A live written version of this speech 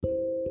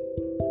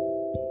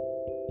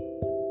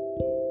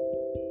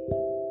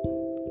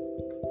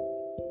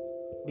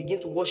Begin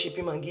to worship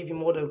Him and give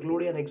Him all the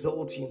glory and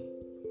exalt Him.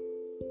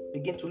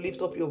 Begin to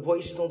lift up your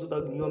voices unto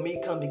your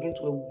Maker and begin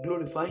to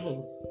glorify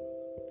Him.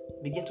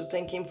 Begin to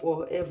thank Him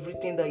for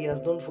everything that He has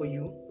done for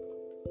you.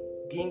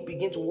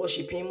 Begin to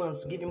worship Him and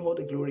give Him all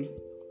the glory.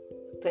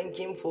 Thank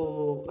Him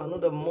for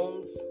another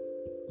month,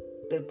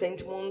 the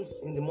 10th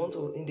month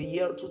in the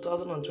year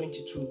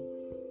 2022.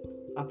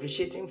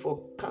 Appreciate Him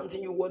for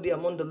counting you worthy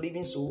among the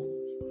living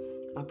souls.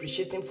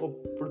 Appreciate Him for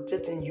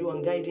protecting you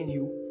and guiding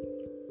you.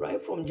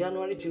 Right from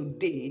January till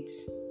date,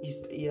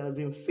 He has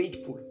been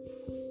faithful.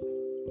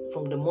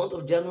 From the month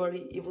of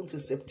January even to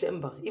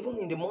September, even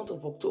in the month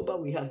of October,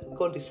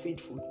 God is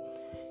faithful.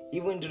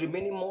 Even in the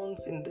remaining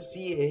months in this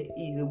year,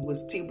 He will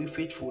still be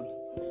faithful.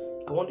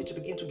 I want you to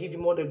begin to give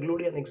Him all the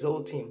glory and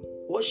exalt Him.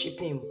 Worship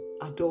Him,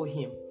 adore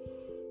Him.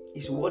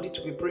 He's worthy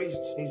to be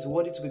praised. He's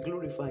worthy to be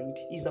glorified.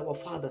 He's our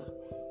Father.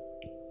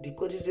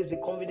 Because this is the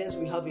confidence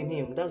we have in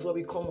Him. That's why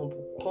we call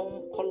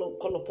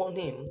upon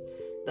Him.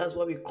 That's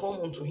why we come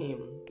unto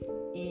Him.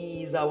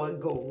 He is our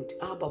God.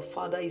 Abba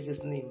Father is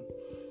His name.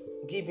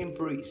 Give Him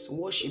praise.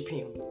 Worship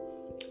Him.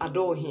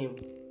 Adore Him.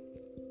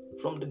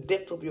 From the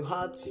depth of your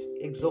heart,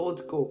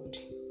 exalt God.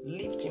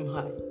 Lift Him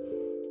high.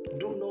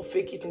 Do not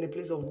fake it in the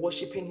place of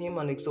worshiping Him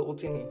and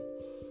exalting Him.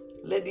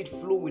 Let it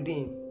flow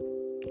within.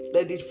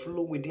 Let it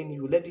flow within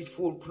you. Let it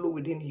flow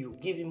within you.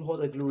 Give Him all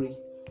the glory.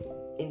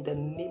 In the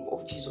name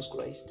of Jesus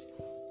Christ.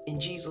 In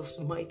Jesus'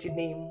 mighty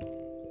name,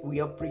 we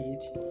have prayed.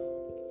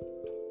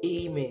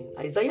 Amen.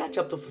 Isaiah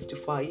chapter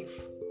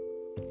 55,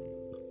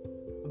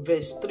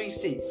 verse 3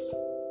 says,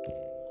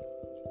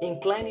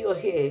 "Incline your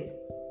ear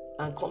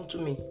and come to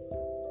me.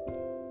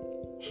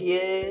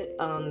 Hear,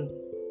 and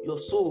your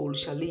soul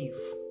shall live.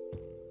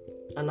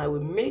 And I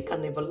will make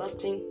an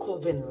everlasting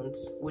covenant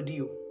with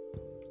you."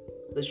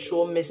 The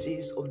sure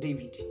mercies of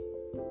David.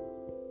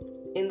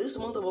 In this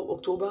month of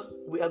October,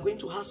 we are going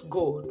to ask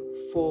God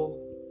for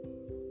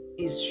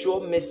His sure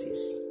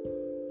mercies.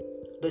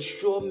 The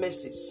sure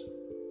mercies.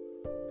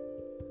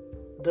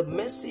 The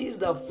mercies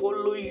that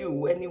follow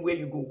you anywhere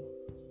you go.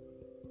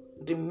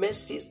 The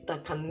mercies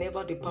that can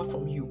never depart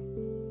from you.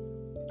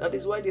 That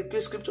is why the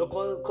great scripture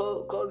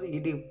calls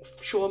it the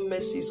sure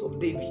mercies of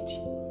David.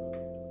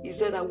 He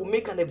said, "I will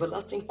make an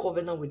everlasting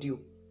covenant with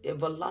you."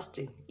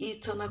 Everlasting,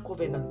 eternal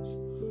covenant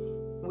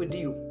with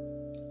you.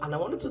 And I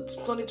wanted to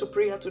turn it to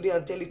prayer today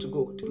and tell it to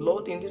God.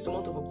 Lord, in this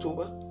month of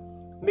October,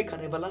 make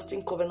an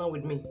everlasting covenant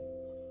with me.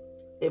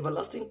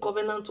 Everlasting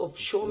covenant of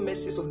sure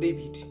mercies of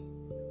David.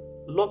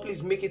 Lord,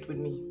 please make it with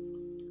me.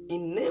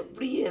 In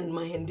every and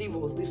my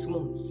endeavors this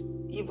month,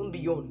 even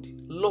beyond,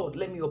 Lord,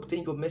 let me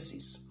obtain your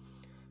mercies.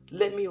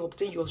 Let me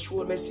obtain your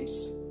sure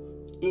mercies.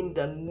 In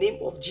the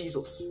name of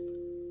Jesus.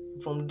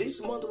 From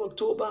this month of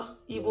October,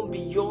 even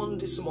beyond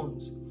this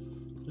month,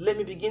 let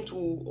me begin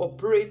to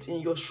operate in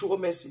your sure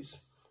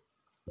mercies.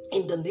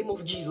 In the name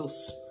of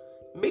Jesus,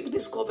 make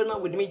this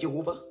covenant with me,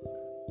 Jehovah.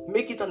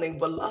 Make it an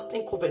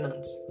everlasting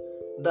covenant,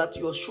 that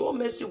your sure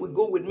mercy will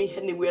go with me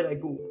anywhere I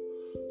go.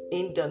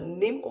 In the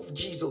name of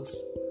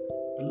Jesus,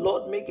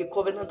 Lord, make a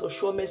covenant of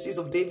sure mercies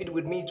of David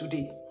with me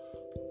today.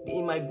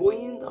 In my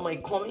going and my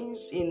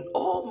comings, in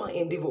all my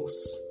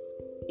endeavors.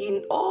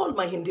 In all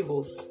my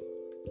endeavors,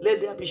 let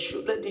the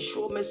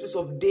sure mercies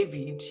of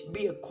David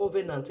be a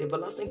covenant,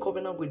 everlasting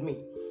covenant with me.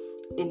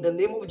 In the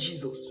name of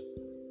Jesus.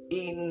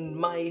 In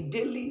my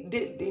daily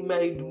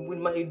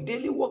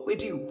walk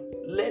with you,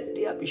 let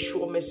there be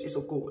sure mercies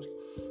of God.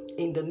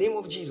 In the name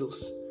of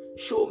Jesus,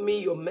 show me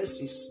your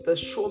mercies, the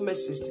sure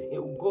mercies,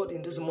 oh God,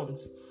 in this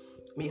month.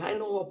 May I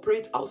not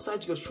operate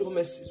outside your sure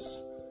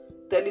mercies.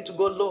 Tell it to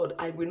God, Lord,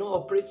 I will not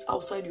operate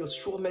outside your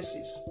sure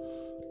mercies.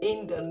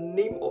 In the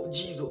name of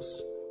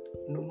Jesus,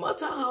 no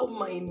matter how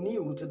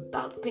minute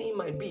that thing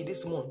might be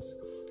this month,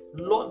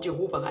 Lord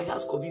Jehovah, I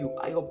ask of you,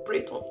 I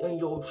operate on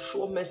your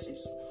sure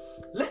mercies.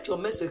 Let your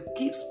mercy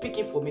keep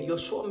speaking for me. Your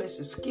sure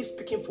mercies keep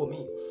speaking for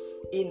me.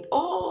 In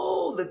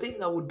all the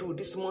things I will do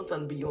this month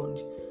and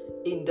beyond.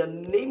 In the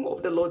name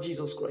of the Lord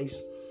Jesus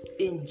Christ.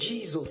 In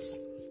Jesus'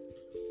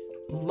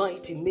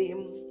 mighty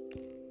name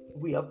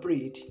we have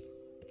prayed.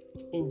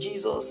 In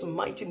Jesus'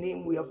 mighty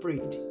name we have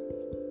prayed.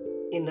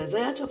 In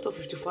Isaiah chapter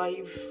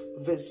 55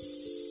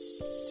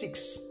 verse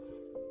 6.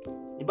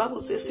 The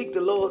Bible says, "Seek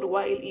the Lord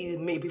while he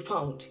may be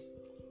found.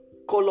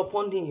 Call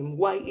upon him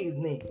while he is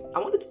near." I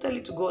wanted to tell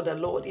you to God that,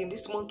 Lord, in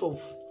this month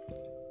of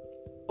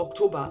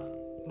October,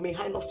 may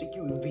I not seek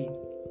you in vain.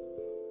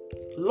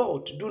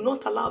 Lord, do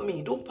not allow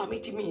me, don't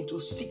permit me to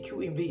seek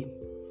you in vain.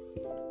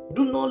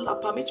 Do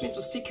not permit me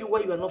to seek you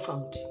while you are not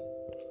found.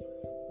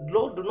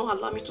 Lord, do not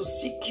allow me to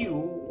seek you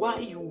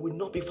while you will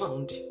not be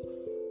found.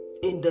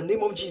 In the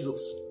name of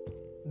Jesus.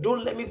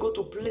 Don't let me go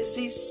to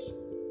places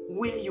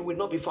where you will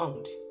not be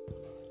found.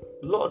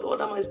 Lord,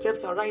 order my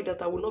steps are right,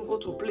 that I will not go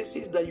to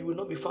places that you will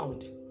not be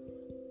found.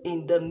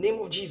 In the name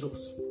of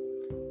Jesus.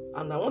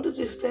 And I want you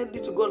to extend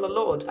it to God,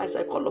 Lord, as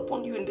I call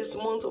upon you in this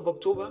month of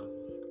October,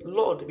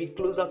 Lord, be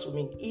closer to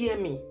me. Hear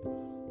me.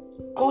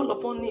 Call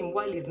upon him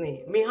while he's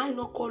near. May I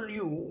not call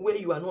you where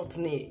you are not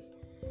near.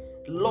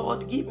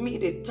 Lord, give me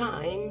the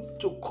time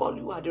to call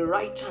you at the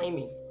right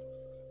timing,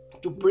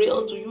 to pray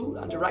unto you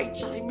at the right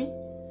timing,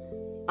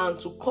 and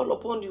to call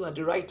upon you at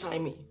the right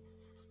timing.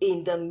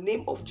 In the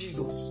name of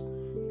Jesus,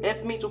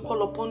 help me to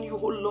call upon you,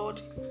 oh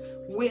Lord,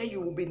 where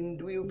you will be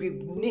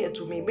near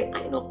to me. May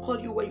I not call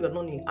you where you are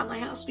not near. And I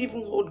ask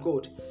even, oh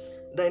God,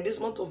 that in this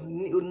month of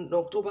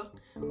October,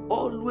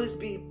 always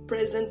be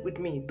present with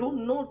me. Do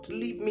not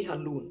leave me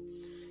alone.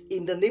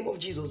 In the name of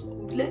Jesus,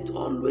 let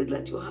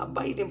your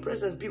abiding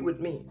presence be with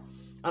me.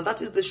 And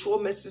that is the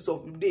sure message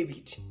of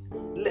David.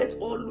 Let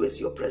always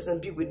your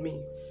presence be with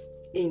me.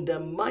 In the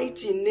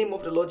mighty name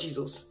of the Lord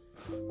Jesus.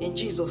 In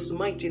Jesus'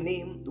 mighty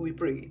name we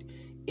prayed.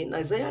 In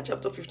Isaiah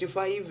chapter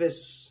 55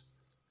 verse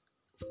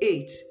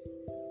 8,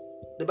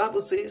 the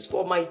Bible says,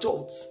 "For my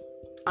thoughts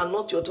are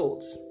not your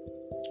thoughts,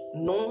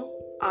 nor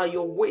are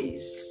your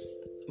ways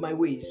my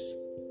ways,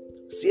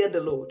 saith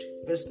the Lord."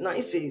 Verse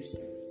 9 says,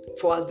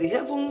 "For as the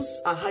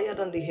heavens are higher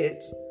than the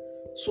earth,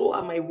 so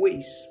are my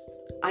ways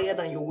higher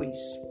than your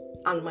ways,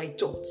 and my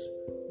thoughts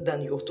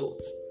than your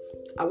thoughts."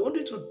 I want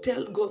you to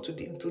tell God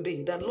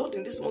today that, Lord,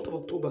 in this month of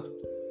October,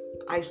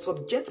 I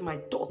subject my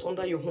thoughts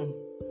under your own.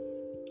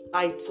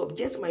 I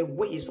subject my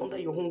ways under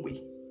your own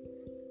way.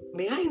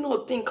 May I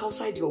not think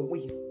outside your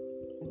way,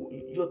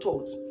 your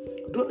thoughts.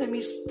 Don't let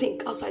me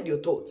think outside your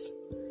thoughts.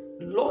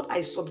 Lord,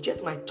 I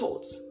subject my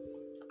thoughts.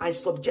 I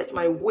subject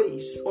my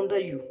ways under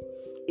you.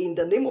 In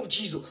the name of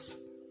Jesus.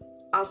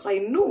 As I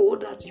know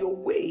that your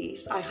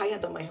ways are higher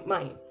than my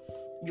mind,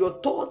 your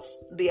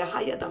thoughts, they are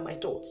higher than my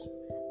thoughts,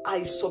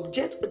 I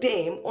subject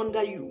them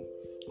under you.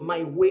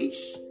 My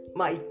ways,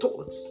 my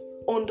thoughts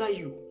under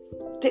you.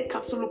 Take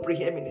absolute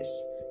preeminence.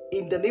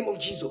 In the name of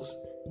Jesus.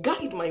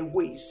 Guide my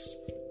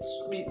ways.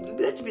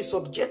 Let it be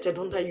subjected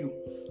under you.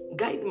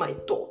 Guide my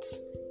thoughts,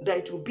 that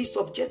it will be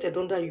subjected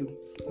under you.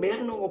 May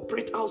I not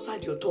operate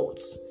outside your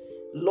thoughts.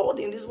 Lord,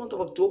 in this month of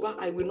October,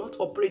 I will not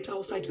operate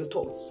outside your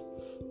thoughts.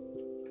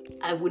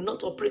 I will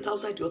not operate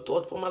outside your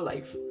thought for my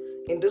life.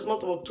 In this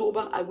month of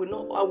October, I will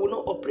not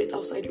operate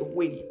outside your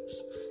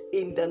ways.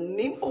 In the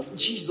name of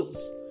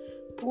Jesus,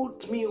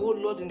 put me, oh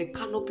Lord, in the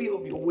canopy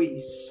of your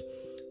ways.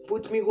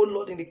 Put me, oh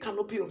Lord, in the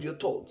canopy of your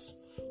thoughts.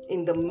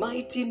 In the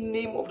mighty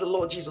name of the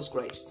Lord Jesus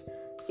Christ.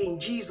 In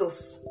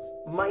Jesus'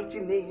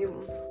 mighty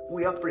name,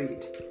 we are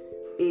prayed.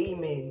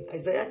 Amen.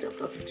 Isaiah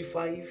chapter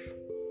 55,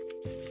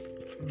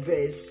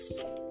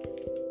 verse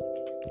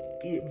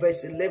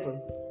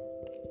 11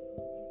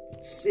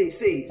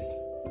 says,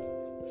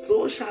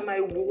 "So shall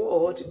my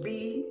word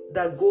be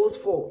that goes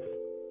forth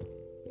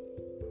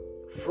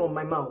from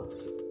my mouth.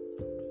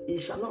 It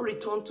shall not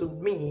return to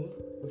me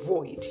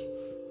void."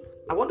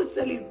 I want to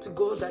tell you to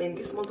God that in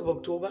this month of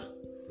October,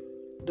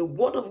 the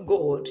word of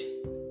God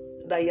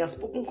that He has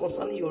spoken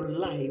concerning your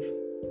life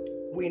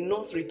will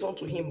not return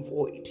to Him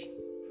void.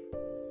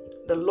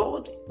 The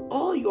Lord,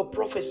 all your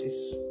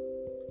prophecies,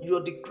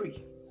 your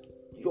decree,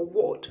 your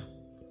word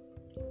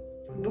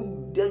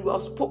that you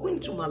have spoken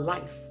to my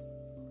life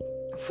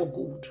for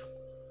good,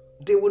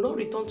 they will not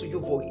return to you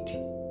void.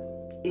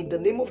 In the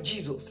name of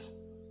Jesus,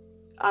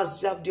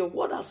 as your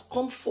word has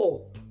come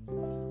forth,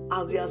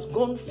 as it has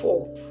gone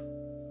forth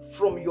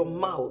from your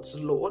mouth,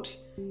 Lord,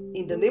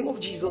 in the name of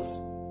Jesus,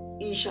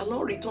 it shall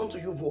not return to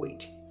you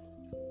void.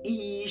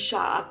 It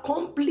shall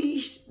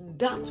accomplish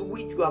that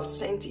which you have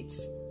sent it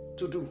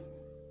to do.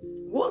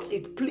 What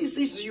it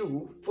pleases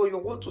you for your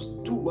word to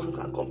do and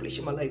accomplish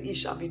in my life, it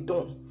shall be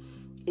done.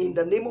 In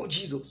the name of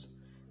Jesus,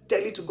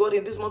 tell it to God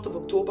in this month of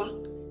October,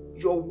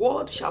 your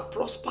word shall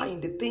prosper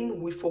in the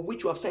thing for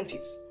which you have sent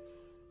it.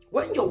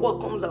 When your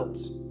word comes out,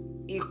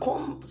 it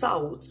comes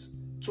out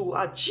to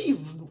achieve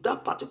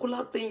that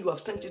particular thing you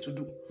have sent it to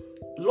do.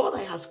 Lord,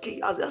 I ask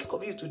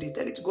of you today,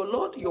 tell it to God,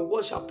 Lord, your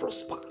word shall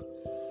prosper.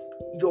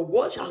 Your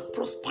word shall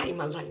prosper in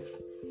my life.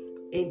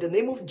 In the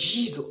name of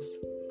Jesus,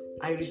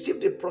 I receive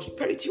the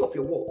prosperity of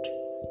your word.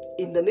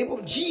 In the name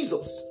of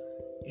Jesus,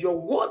 your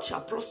word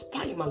shall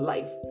prosper in my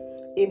life.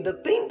 In the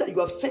thing that you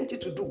have sent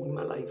it to do in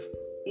my life,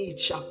 it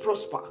shall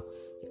prosper.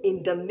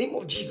 In the name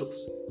of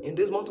Jesus, in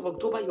this month of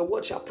October, your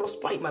word shall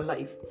prosper in my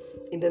life.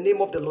 In the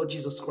name of the Lord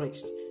Jesus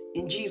Christ.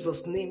 In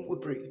Jesus' name we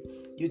pray.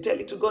 You tell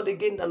it to God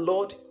again, the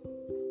Lord.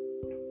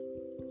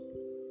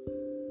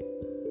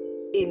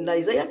 In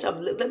Isaiah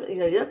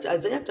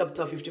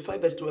chapter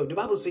 55 verse 12, the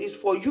Bible says,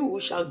 "For you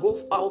shall go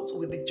out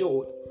with the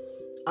joy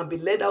and be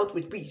led out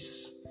with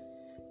peace."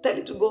 Tell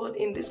it to God,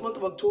 in this month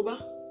of October,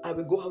 I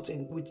will go out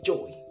with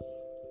joy.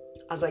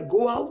 As I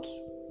go out,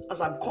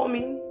 as I'm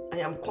coming, I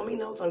am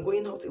coming out and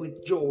going out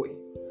with joy.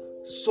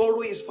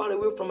 Sorrow is far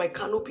away from my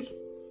canopy.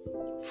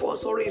 For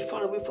sorrow is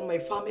far away from my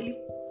family.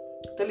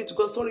 Tell it to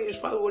God, sorrow is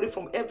far away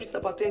from everything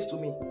that pertains to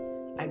me.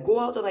 I go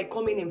out and I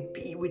come in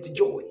with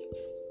joy.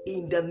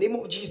 In the name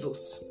of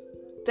Jesus.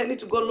 Tell it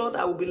to God, Lord,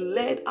 I will be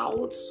led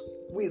out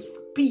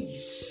with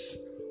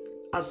peace.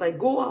 As I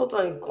go out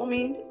and come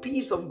in,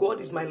 peace of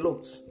God is my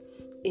lot.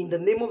 In the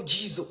name of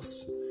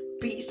Jesus.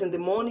 Peace in the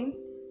morning,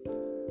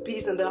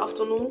 peace in the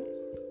afternoon,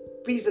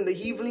 peace in the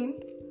evening,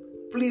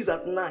 peace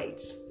at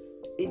night.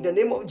 In the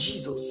name of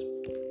Jesus.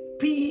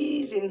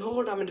 Peace in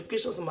all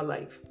ramifications of my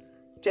life.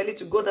 Tell it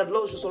to God that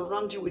Lord should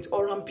surround you with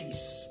all and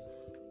peace.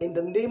 In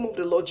the name of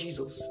the Lord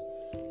Jesus.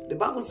 The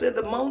Bible said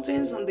the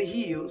mountains and the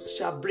hills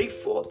shall break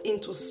forth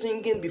into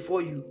singing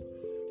before you.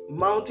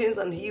 Mountains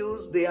and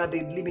hills, they are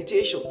the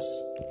limitations.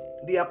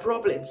 They are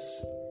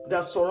problems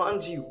that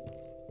surround you.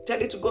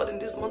 Tell it to God in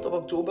this month of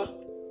October.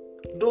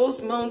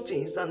 Those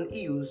mountains and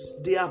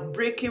hills, they are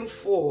breaking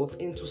forth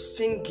into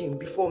singing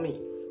before me.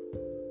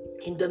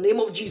 In the name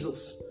of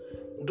Jesus.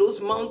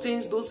 Those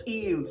mountains, those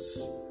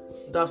hills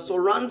that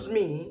surrounds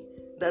me,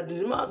 that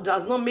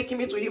does not making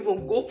me to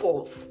even go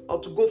forth or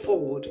to go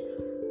forward.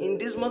 In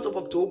this month of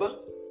October,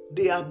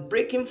 they are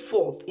breaking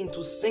forth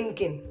into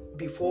singing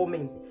before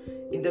me.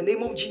 In the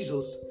name of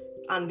Jesus.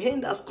 An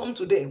end has come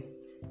to them.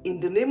 In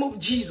the name of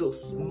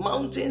Jesus,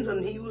 mountains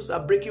and hills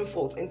are breaking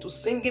forth into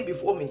singing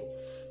before me.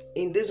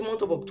 In this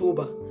month of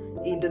October,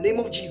 in the name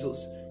of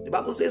Jesus. The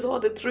Bible says all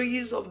the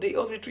trees of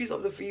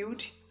the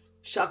field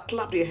shall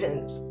clap their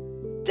hands.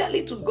 Tell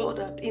it to God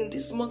that in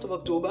this month of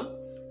October,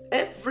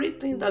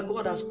 everything that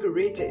God has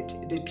created,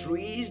 the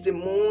trees, the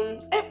moon,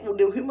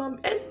 the human,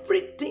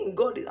 everything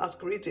God has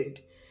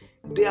created,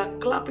 they are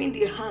clapping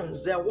their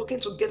hands. They are working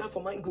together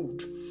for my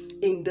good.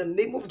 In the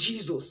name of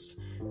Jesus.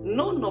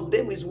 None of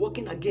them is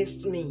working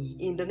against me.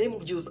 In the name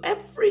of Jesus.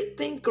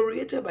 Everything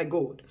created by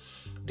God,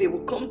 they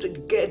will come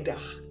together,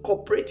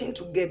 cooperating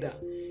together.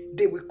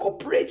 They will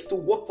cooperate to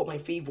work for my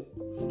favor.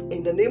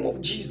 In the name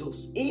of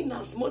Jesus. In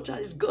as much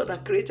as God has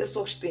created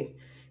such thing,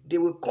 they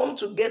will come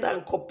together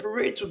and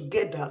cooperate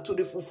together to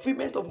the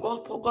fulfillment of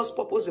God's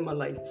purpose in my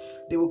life.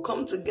 They will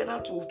come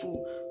together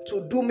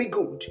to do me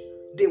good.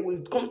 They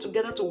will come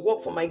together to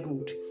work for my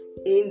good.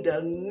 In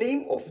the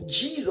name of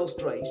Jesus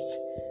Christ.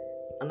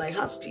 And I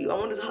want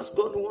to ask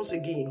God once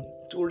again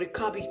to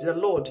recap it. The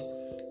Lord,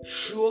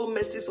 sure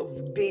mercies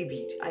of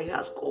David. I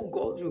ask, oh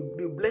God, you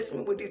bless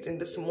me with it in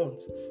this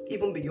month,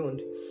 even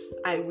beyond.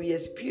 I will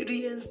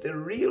experience the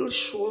real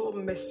sure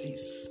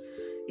mercies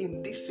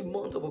in this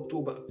month of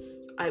October.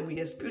 I will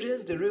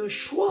experience the real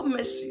sure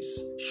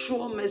mercies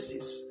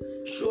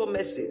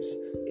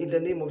in the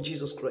name of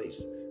Jesus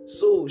Christ.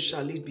 So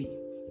shall it be.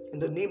 In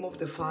the name of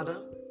the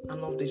Father,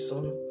 and of the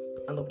Son,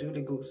 and of the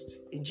Holy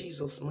Ghost. In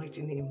Jesus'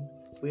 mighty name,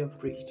 we have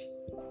prayed.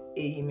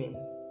 Amen.